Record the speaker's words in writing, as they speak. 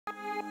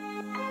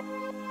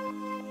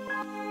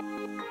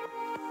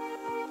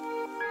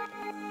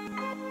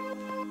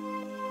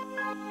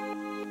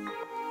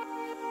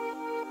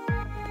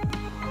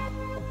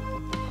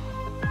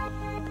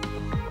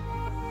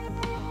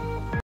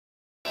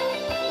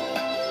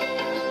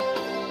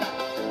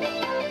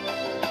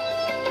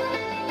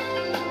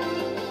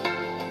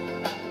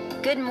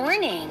Good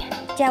morning.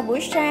 Chào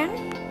buổi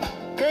sáng.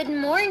 Good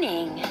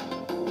morning.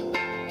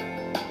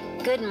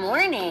 Good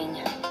morning.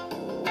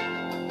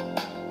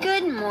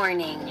 Good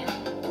morning.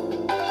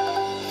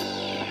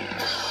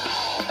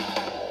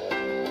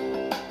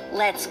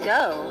 Let's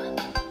go.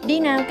 Đi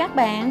nào các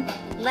bạn.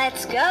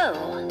 Let's go.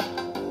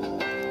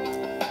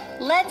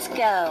 Let's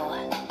go.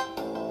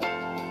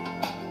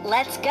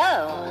 Let's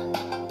go.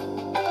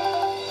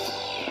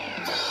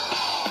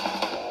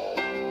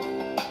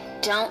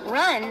 Don't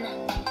run.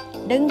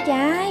 Đừng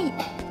chạy.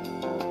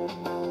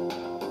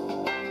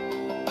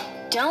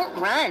 Don't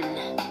run.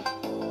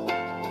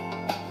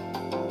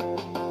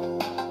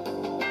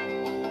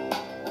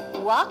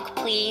 Walk,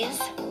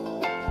 please.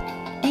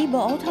 Đi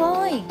bộ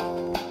thôi.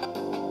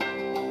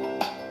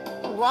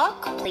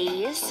 Walk,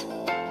 please.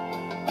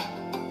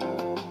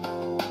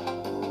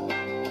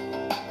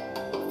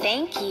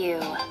 Thank you.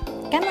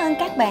 Cảm ơn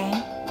các bạn.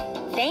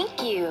 Thank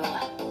you.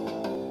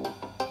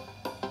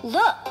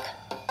 Look.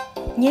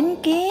 Nhìn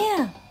kia.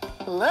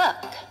 Look.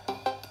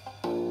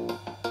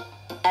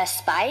 A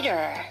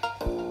spider.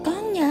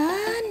 Con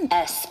nhện.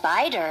 A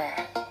spider.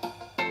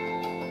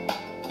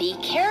 Be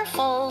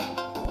careful.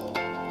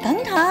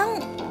 Cẩn thận.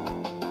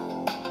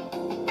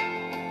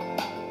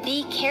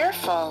 Be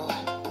careful.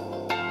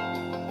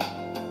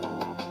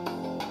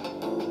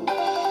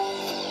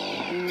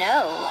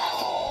 No.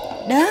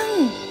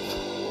 Đừng.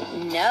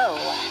 No.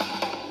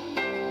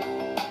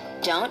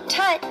 Don't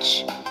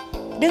touch.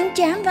 Đừng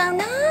chạm vào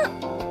nó.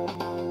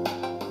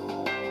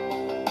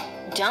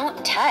 Don't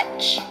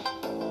touch.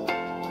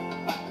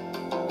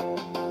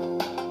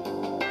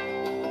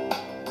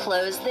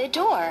 Close the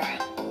door.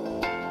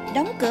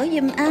 Đóng cửa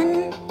giùm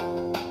anh.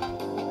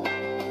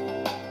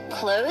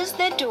 Close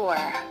the door.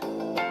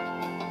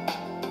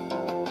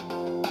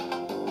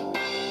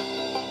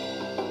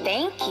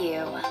 Thank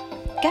you.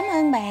 Cảm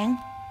ơn bạn.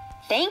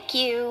 Thank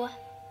you.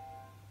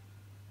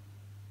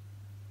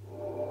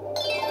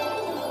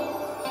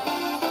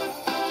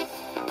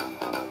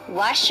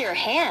 Wash your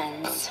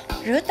hands.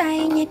 Rửa tay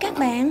nha các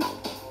bạn.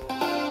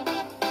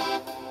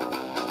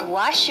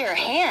 Wash your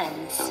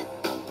hands.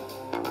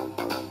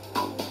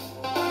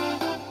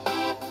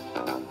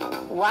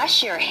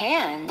 Wash your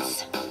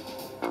hands.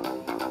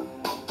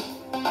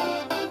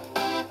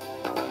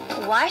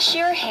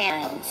 Wash your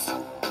hands.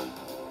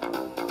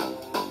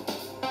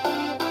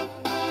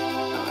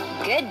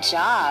 Good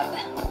job.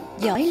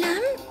 Giỏi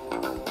lắm.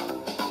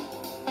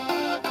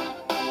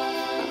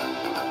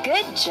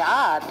 Good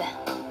job.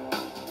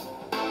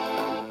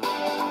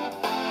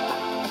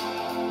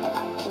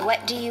 What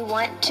do you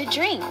want to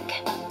drink?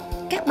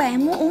 Các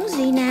bạn muốn uống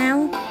gì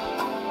nào?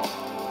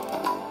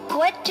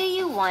 What do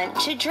you want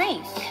to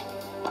drink?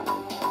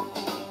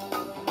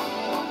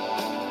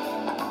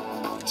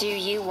 Do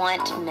you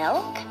want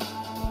milk?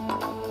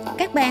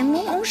 Các bạn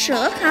muốn uống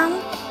sữa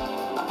không?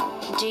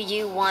 Do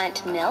you want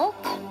milk?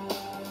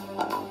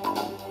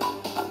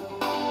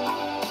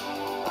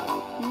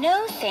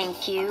 No, thank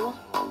you.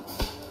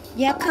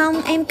 Dạ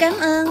không, em cảm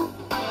ơn.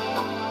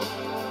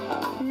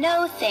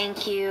 No, thank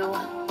you.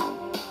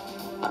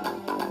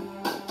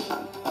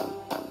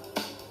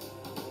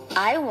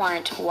 I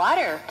want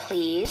water,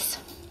 please.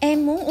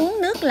 Em muốn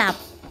uống nước lọc.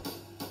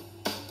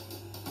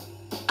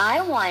 I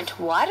want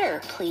water,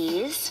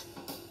 please.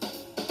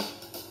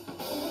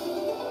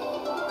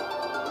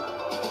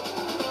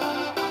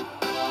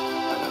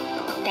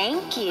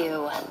 Thank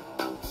you.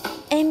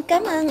 Em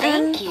cảm ơn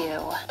anh. Thank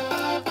you.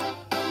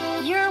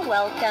 You're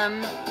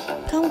welcome.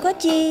 Không có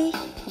chi.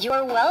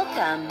 You're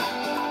welcome.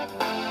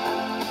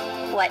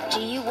 What do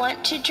you want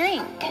to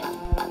drink?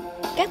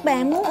 Các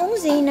bạn muốn uống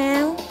gì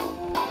nào?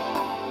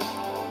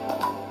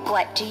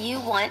 What do you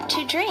want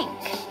to drink?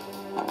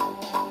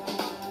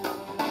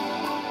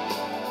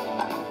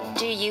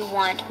 Do you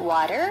want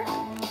water?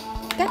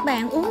 Các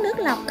bạn uống nước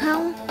lọc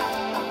không?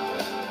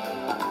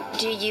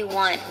 Do you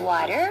want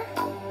water?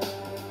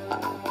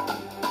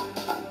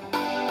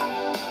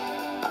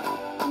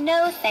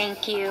 No, thank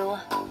you.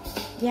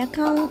 Dạ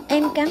không,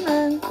 em cảm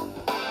ơn.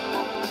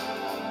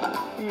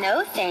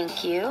 No, thank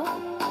you.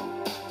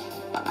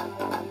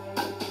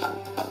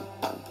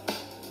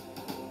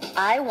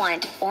 I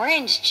want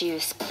orange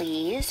juice,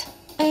 please.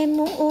 Em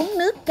muốn uống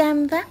nước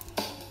cam vắt.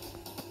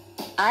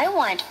 I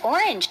want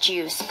orange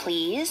juice,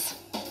 please.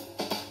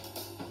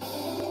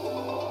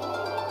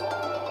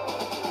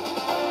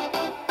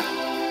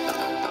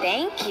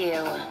 Thank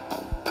you.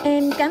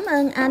 Em cảm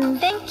ơn anh.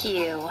 Thank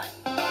you.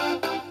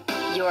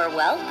 You're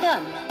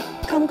welcome.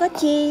 Không có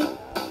chi.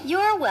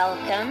 You're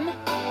welcome.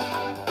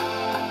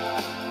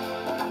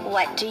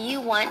 What do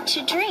you want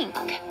to drink?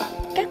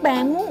 Các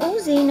bạn muốn uống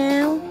gì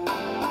nào?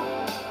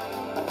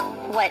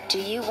 What do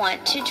you want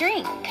to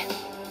drink?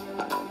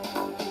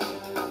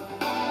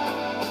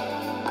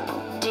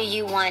 Do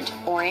you want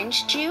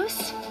orange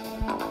juice?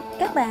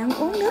 Các bạn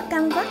uống nước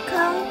cam vắt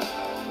không?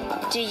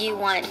 Do you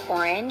want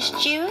orange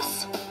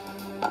juice?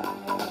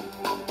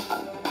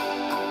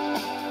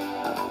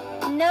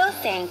 No,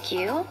 thank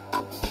you.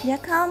 Dạ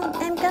không,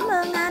 em cảm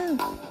ơn anh.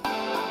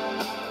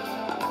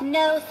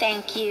 No,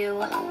 thank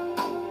you.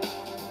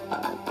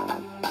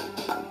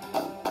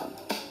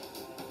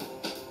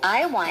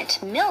 I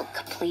want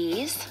milk,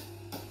 please.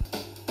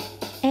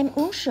 Em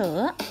uống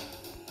sữa.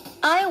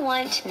 I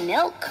want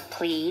milk,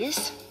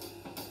 please.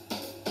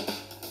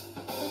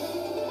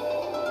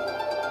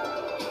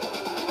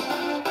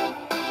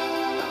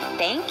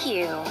 Thank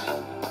you.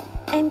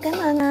 Em cảm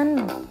ơn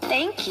anh.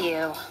 Thank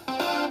you.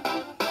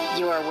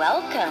 You're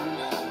welcome.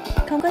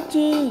 Không có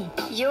chi.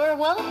 You're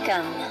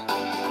welcome.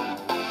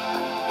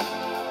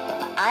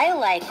 I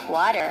like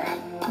water.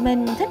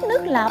 Mình thích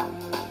nước lọc.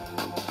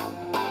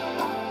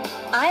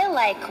 I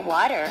like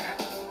water.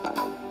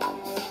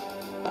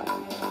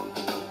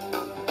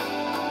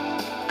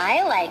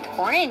 I like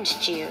orange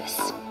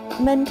juice.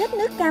 Mình thích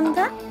nước cam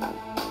vắt.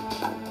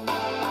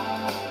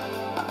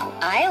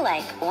 I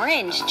like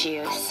orange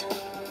juice.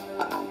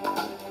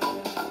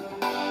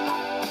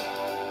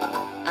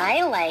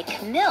 I like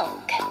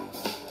milk.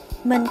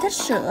 Mình thích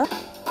sữa.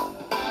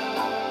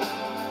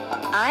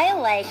 I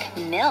like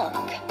milk.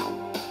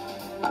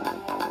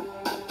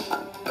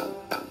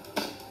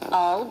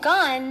 All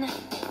gone.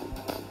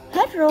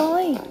 Hết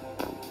rồi.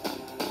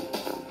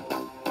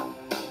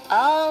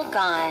 All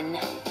gone.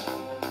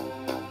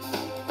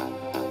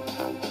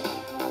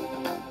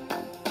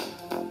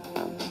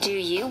 Do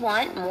you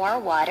want more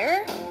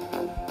water?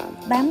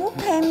 Bạn muốn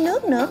thêm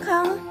nước nữa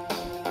không?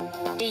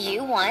 Do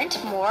you want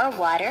more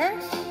water?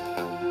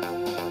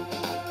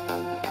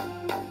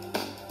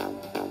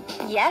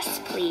 Yes,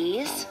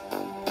 please.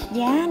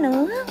 Dạ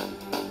nữa.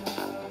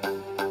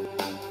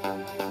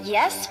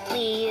 Yes,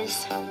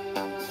 please.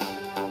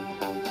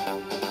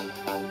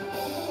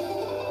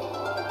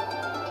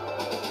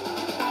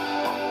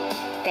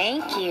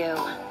 Thank you.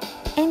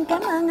 Em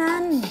cảm ơn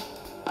anh.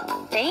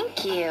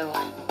 Thank you.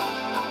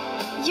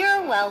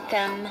 You're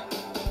welcome.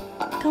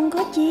 Không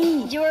có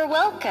chi. You're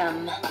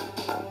welcome.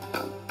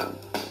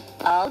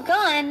 All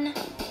gone.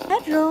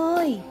 Hết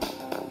rồi.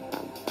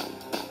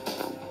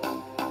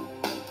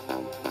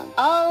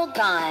 All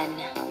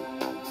gone.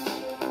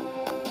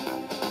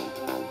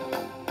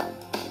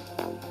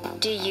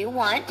 Do you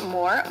want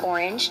more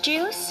orange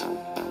juice?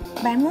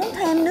 Bạn muốn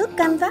thêm nước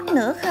cam vắt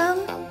nữa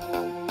không?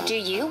 Do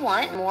you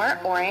want more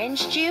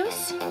orange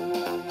juice?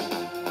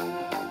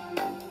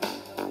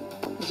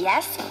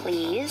 Yes,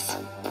 please.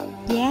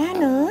 Dạ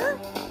nữa.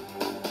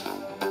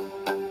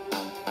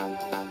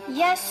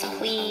 Yes,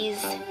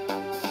 please.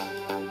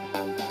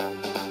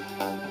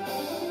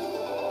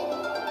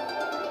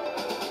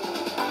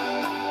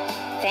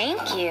 Thank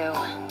you.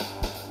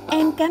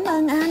 Em cảm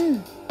ơn anh.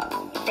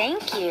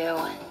 Thank you.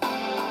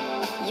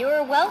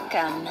 You're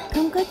welcome.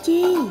 Không có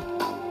chi.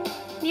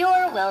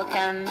 You're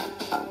welcome.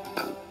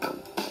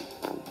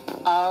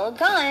 All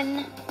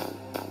gone.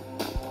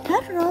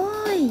 Hết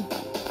rồi.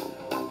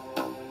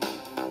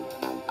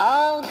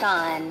 All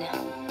gone.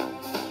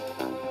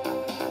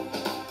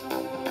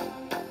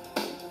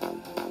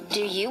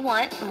 Do you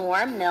want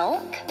more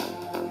milk?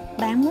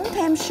 Bạn muốn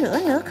thêm sữa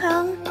nữa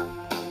không?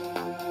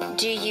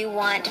 Do you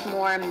want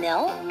more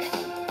milk?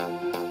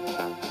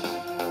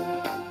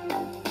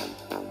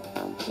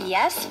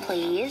 Yes,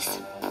 please.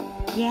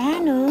 Dạ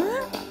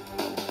nữa.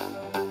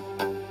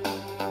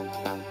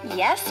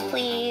 Yes,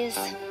 please.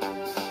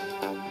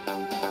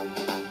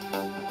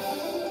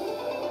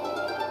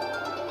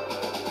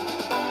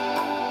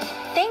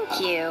 Thank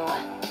you.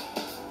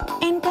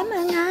 Em cảm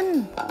ơn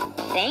anh.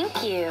 Thank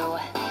you.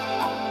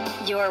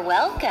 You're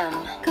welcome.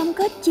 Không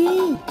có chi.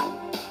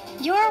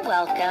 You're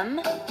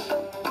welcome.